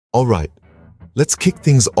All right, let's kick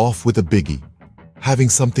things off with a biggie. Having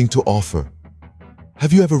something to offer.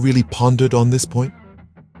 Have you ever really pondered on this point?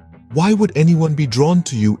 Why would anyone be drawn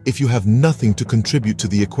to you if you have nothing to contribute to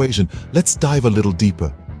the equation? Let's dive a little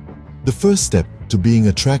deeper. The first step to being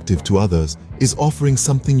attractive to others is offering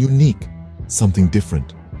something unique, something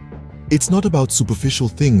different. It's not about superficial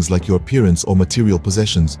things like your appearance or material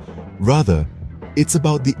possessions. Rather, it's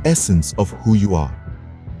about the essence of who you are.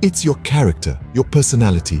 It's your character, your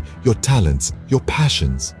personality, your talents, your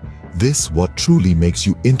passions. This what truly makes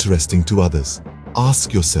you interesting to others.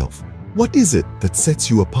 Ask yourself, what is it that sets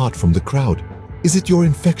you apart from the crowd? Is it your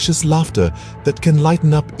infectious laughter that can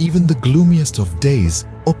lighten up even the gloomiest of days?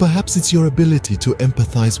 Or perhaps it's your ability to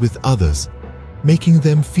empathize with others, making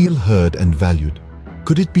them feel heard and valued.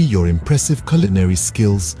 Could it be your impressive culinary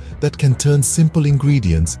skills that can turn simple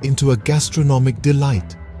ingredients into a gastronomic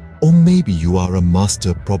delight? Or maybe you are a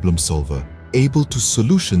master problem solver, able to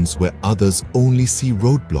solutions where others only see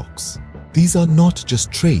roadblocks. These are not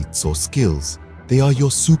just traits or skills, they are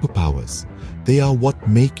your superpowers. They are what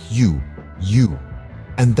make you, you.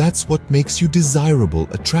 And that's what makes you desirable,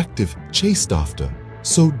 attractive, chased after.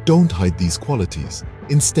 So don't hide these qualities.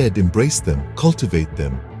 Instead, embrace them, cultivate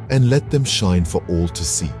them, and let them shine for all to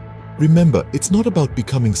see. Remember, it's not about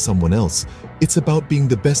becoming someone else. It's about being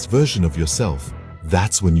the best version of yourself.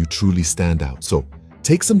 That's when you truly stand out. So,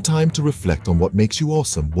 take some time to reflect on what makes you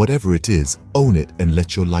awesome. Whatever it is, own it and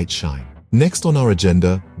let your light shine. Next on our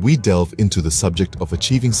agenda, we delve into the subject of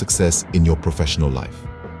achieving success in your professional life.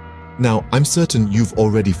 Now, I'm certain you've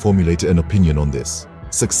already formulated an opinion on this.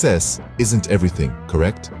 Success isn't everything,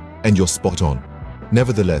 correct? And you're spot on.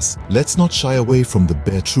 Nevertheless, let's not shy away from the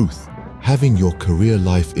bare truth. Having your career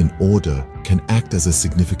life in order can act as a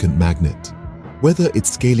significant magnet. Whether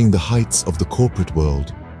it's scaling the heights of the corporate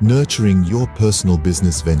world, nurturing your personal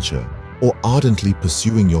business venture, or ardently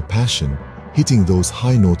pursuing your passion, hitting those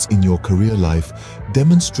high notes in your career life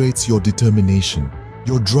demonstrates your determination,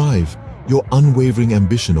 your drive, your unwavering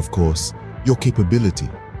ambition, of course, your capability.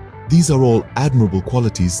 These are all admirable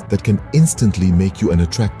qualities that can instantly make you an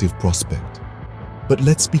attractive prospect. But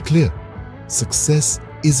let's be clear, success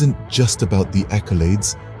isn't just about the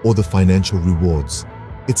accolades or the financial rewards.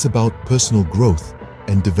 It's about personal growth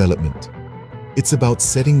and development. It's about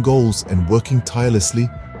setting goals and working tirelessly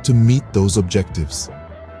to meet those objectives.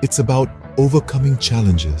 It's about overcoming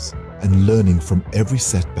challenges and learning from every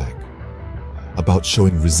setback. About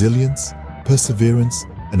showing resilience, perseverance,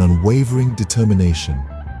 and unwavering determination,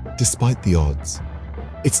 despite the odds.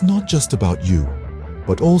 It's not just about you,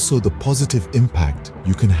 but also the positive impact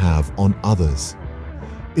you can have on others.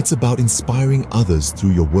 It's about inspiring others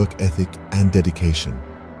through your work ethic and dedication.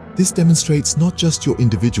 This demonstrates not just your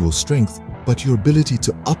individual strength, but your ability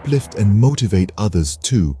to uplift and motivate others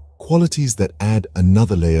too, qualities that add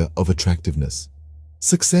another layer of attractiveness.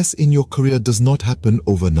 Success in your career does not happen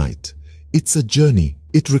overnight. It's a journey.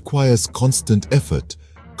 It requires constant effort,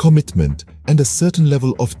 commitment, and a certain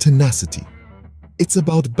level of tenacity. It's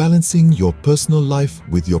about balancing your personal life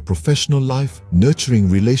with your professional life, nurturing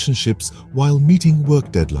relationships while meeting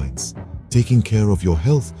work deadlines, taking care of your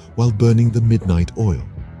health while burning the midnight oil.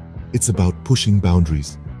 It's about pushing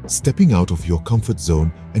boundaries, stepping out of your comfort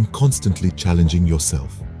zone, and constantly challenging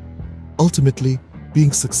yourself. Ultimately,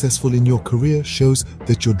 being successful in your career shows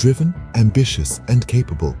that you're driven, ambitious, and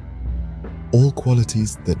capable. All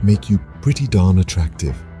qualities that make you pretty darn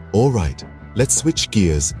attractive. All right, let's switch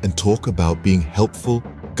gears and talk about being helpful,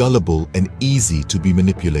 gullible, and easy to be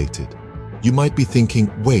manipulated. You might be thinking,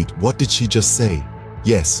 wait, what did she just say?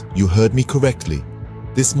 Yes, you heard me correctly.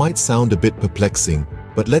 This might sound a bit perplexing,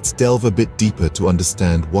 but let's delve a bit deeper to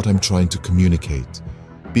understand what I'm trying to communicate.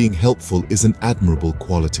 Being helpful is an admirable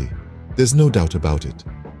quality. There's no doubt about it.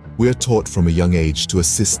 We're taught from a young age to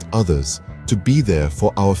assist others, to be there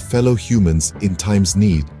for our fellow humans in time's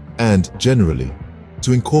need, and, generally,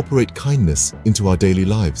 to incorporate kindness into our daily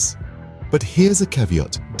lives. But here's a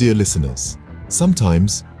caveat, dear listeners.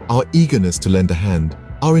 Sometimes, our eagerness to lend a hand,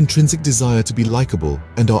 our intrinsic desire to be likable,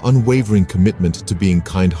 and our unwavering commitment to being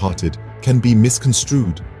kind-hearted can be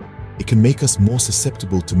misconstrued. It can make us more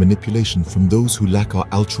susceptible to manipulation from those who lack our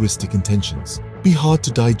altruistic intentions. Be hard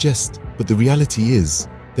to digest, but the reality is,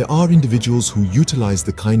 there are individuals who utilize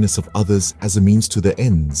the kindness of others as a means to their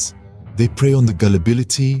ends. They prey on the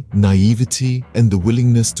gullibility, naivety, and the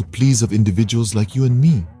willingness to please of individuals like you and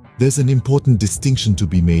me. There's an important distinction to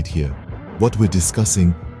be made here. What we're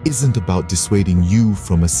discussing isn't about dissuading you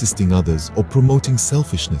from assisting others or promoting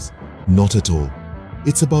selfishness. Not at all.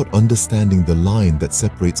 It's about understanding the line that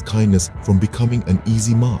separates kindness from becoming an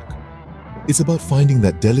easy mark. It's about finding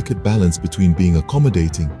that delicate balance between being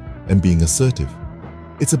accommodating and being assertive.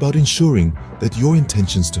 It's about ensuring that your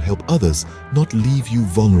intentions to help others not leave you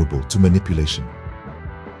vulnerable to manipulation.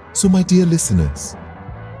 So my dear listeners,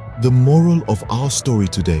 the moral of our story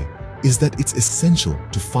today is that it's essential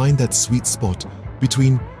to find that sweet spot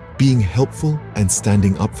between being helpful and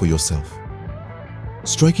standing up for yourself.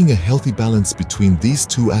 Striking a healthy balance between these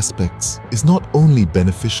two aspects is not only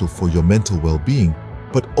beneficial for your mental well-being,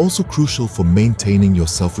 but also crucial for maintaining your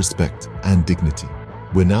self-respect and dignity.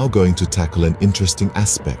 We're now going to tackle an interesting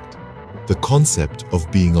aspect, the concept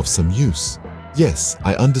of being of some use. Yes,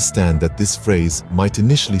 I understand that this phrase might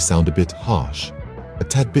initially sound a bit harsh, a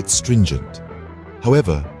tad bit stringent.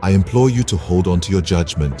 However, I implore you to hold on to your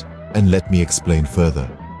judgment and let me explain further.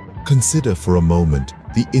 Consider for a moment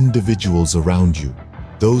the individuals around you,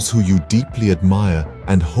 those who you deeply admire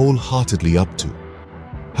and wholeheartedly up to.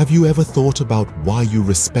 Have you ever thought about why you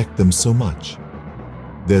respect them so much?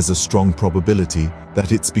 There's a strong probability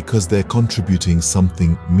that it's because they're contributing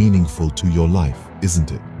something meaningful to your life,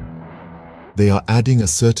 isn't it? They are adding a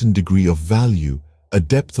certain degree of value, a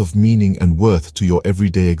depth of meaning and worth to your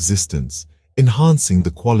everyday existence, enhancing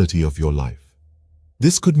the quality of your life.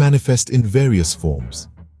 This could manifest in various forms.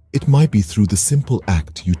 It might be through the simple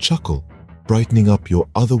act you chuckle, brightening up your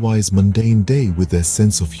otherwise mundane day with their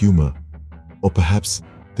sense of humor. Or perhaps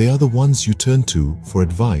they are the ones you turn to for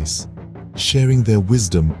advice, sharing their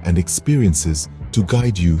wisdom and experiences to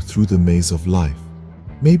guide you through the maze of life.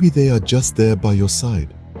 Maybe they are just there by your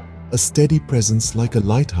side, a steady presence like a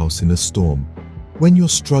lighthouse in a storm, when you're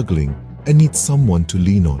struggling and need someone to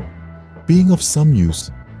lean on. Being of some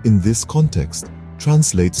use in this context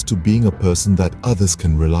translates to being a person that others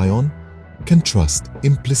can rely on, can trust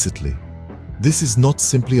implicitly. This is not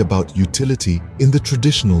simply about utility in the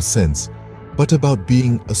traditional sense, but about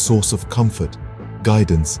being a source of comfort,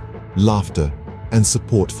 guidance, laughter, and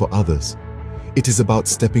support for others. It is about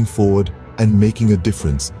stepping forward and making a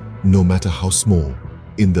difference, no matter how small,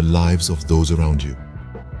 in the lives of those around you.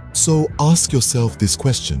 So ask yourself this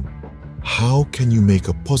question: how can you make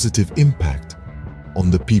a positive impact on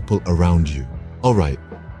the people around you? All right,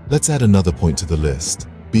 let's add another point to the list: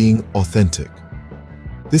 being authentic.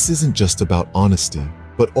 This isn't just about honesty,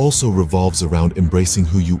 but also revolves around embracing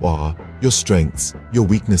who you are, your strengths, your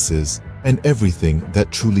weaknesses, and everything that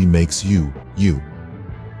truly makes you, you.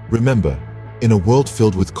 Remember, in a world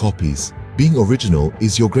filled with copies, being original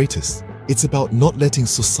is your greatest. It's about not letting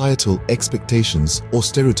societal expectations or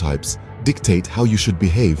stereotypes dictate how you should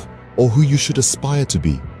behave or who you should aspire to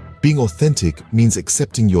be. Being authentic means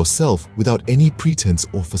accepting yourself without any pretense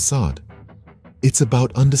or facade. It's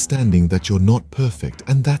about understanding that you're not perfect,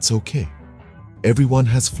 and that's okay. Everyone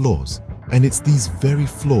has flaws, and it's these very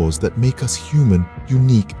flaws that make us human,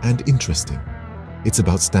 unique, and interesting. It's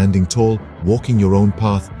about standing tall, walking your own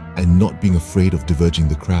path, and not being afraid of diverging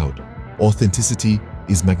the crowd. Authenticity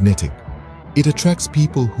is magnetic. It attracts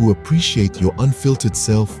people who appreciate your unfiltered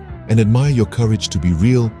self and admire your courage to be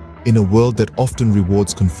real in a world that often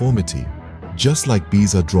rewards conformity. Just like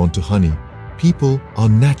bees are drawn to honey, people are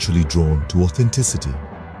naturally drawn to authenticity.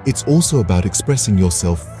 It's also about expressing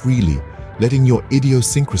yourself freely, letting your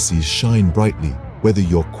idiosyncrasies shine brightly. Whether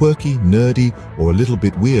you're quirky, nerdy, or a little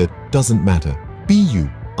bit weird, doesn't matter. Be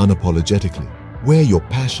you unapologetically. Wear your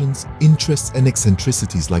passions, interests, and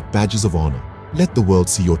eccentricities like badges of honor. Let the world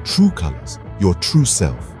see your true colors, your true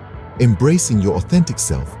self. Embracing your authentic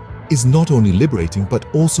self is not only liberating but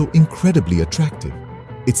also incredibly attractive.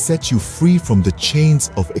 It sets you free from the chains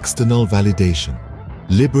of external validation,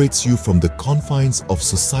 liberates you from the confines of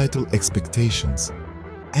societal expectations,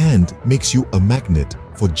 and makes you a magnet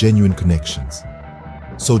for genuine connections.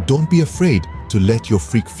 So don't be afraid to let your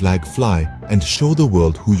freak flag fly and show the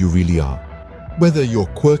world who you really are. Whether you're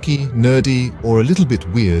quirky, nerdy, or a little bit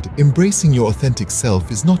weird, embracing your authentic self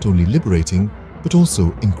is not only liberating, but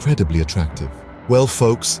also incredibly attractive. Well,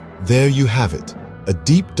 folks, there you have it. A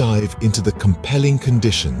deep dive into the compelling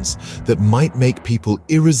conditions that might make people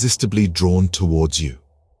irresistibly drawn towards you.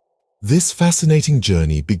 This fascinating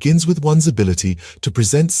journey begins with one's ability to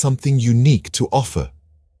present something unique to offer.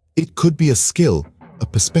 It could be a skill, a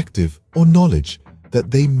perspective, or knowledge that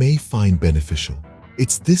they may find beneficial.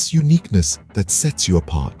 It's this uniqueness that sets you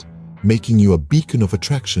apart, making you a beacon of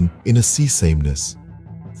attraction in a sea sameness.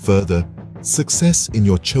 Further, success in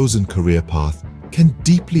your chosen career path can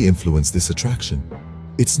deeply influence this attraction.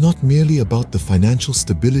 It's not merely about the financial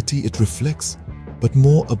stability it reflects, but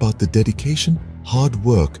more about the dedication, hard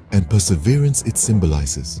work, and perseverance it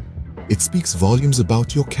symbolizes. It speaks volumes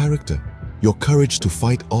about your character, your courage to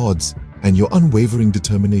fight odds, and your unwavering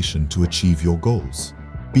determination to achieve your goals.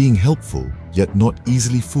 Being helpful, yet not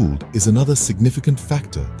easily fooled, is another significant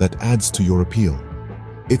factor that adds to your appeal.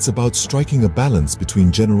 It's about striking a balance between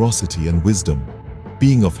generosity and wisdom.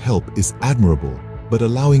 Being of help is admirable, but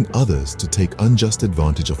allowing others to take unjust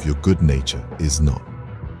advantage of your good nature is not.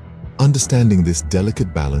 Understanding this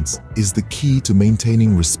delicate balance is the key to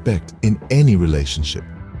maintaining respect in any relationship.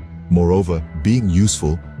 Moreover, being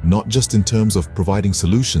useful, not just in terms of providing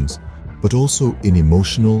solutions, but also in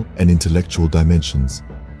emotional and intellectual dimensions,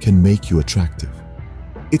 can make you attractive.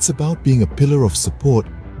 It's about being a pillar of support,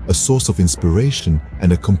 a source of inspiration,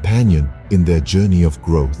 and a companion in their journey of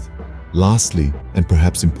growth. Lastly, and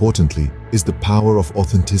perhaps importantly, is the power of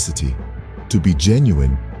authenticity. To be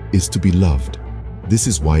genuine is to be loved. This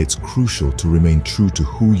is why it's crucial to remain true to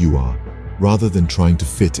who you are, rather than trying to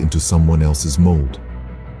fit into someone else's mold.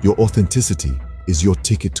 Your authenticity is your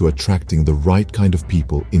ticket to attracting the right kind of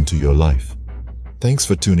people into your life. Thanks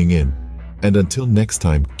for tuning in, and until next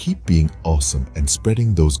time, keep being awesome and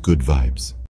spreading those good vibes.